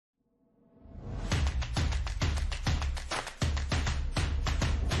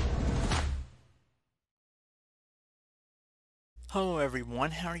Hello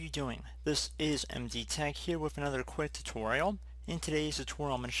everyone, how are you doing? This is MD Tech here with another quick tutorial. In today's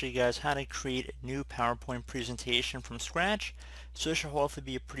tutorial I'm going to show you guys how to create a new PowerPoint presentation from scratch. So this should hopefully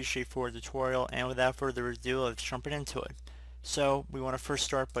be a pretty straightforward tutorial, and without further ado, let's jump right into it. So we want to first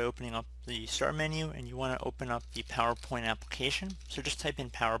start by opening up the start menu, and you want to open up the PowerPoint application. So just type in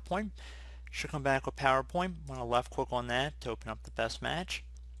PowerPoint. Should come back with PowerPoint. Want to left click on that to open up the best match.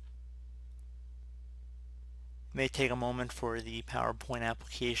 It may take a moment for the PowerPoint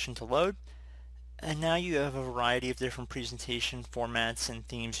application to load. And now you have a variety of different presentation formats and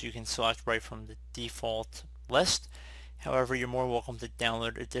themes you can select right from the default list. However, you're more welcome to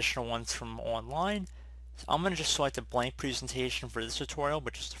download additional ones from online. So I'm going to just select a blank presentation for this tutorial,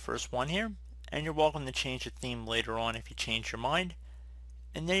 which is the first one here. And you're welcome to change the theme later on if you change your mind.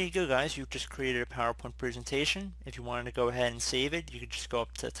 And there you go, guys. You've just created a PowerPoint presentation. If you wanted to go ahead and save it, you could just go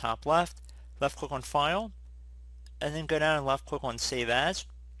up to the top left click on File, and then go down and left click on Save As,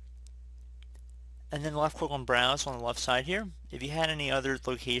 and then left click on Browse on the left side here. If you had any other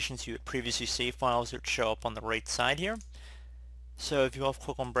locations you had previously saved files, it would show up on the right side here. So if you left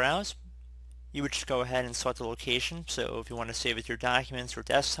click on Browse, you would just go ahead and select the location. So if you want to save it to your documents or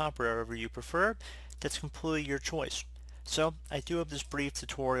desktop, wherever you prefer, that's completely your choice. So I do hope this brief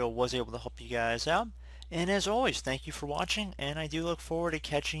tutorial was able to help you guys out. And as always, thank you for watching, and I do look forward to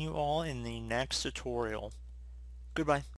catching you all in the next tutorial. Goodbye.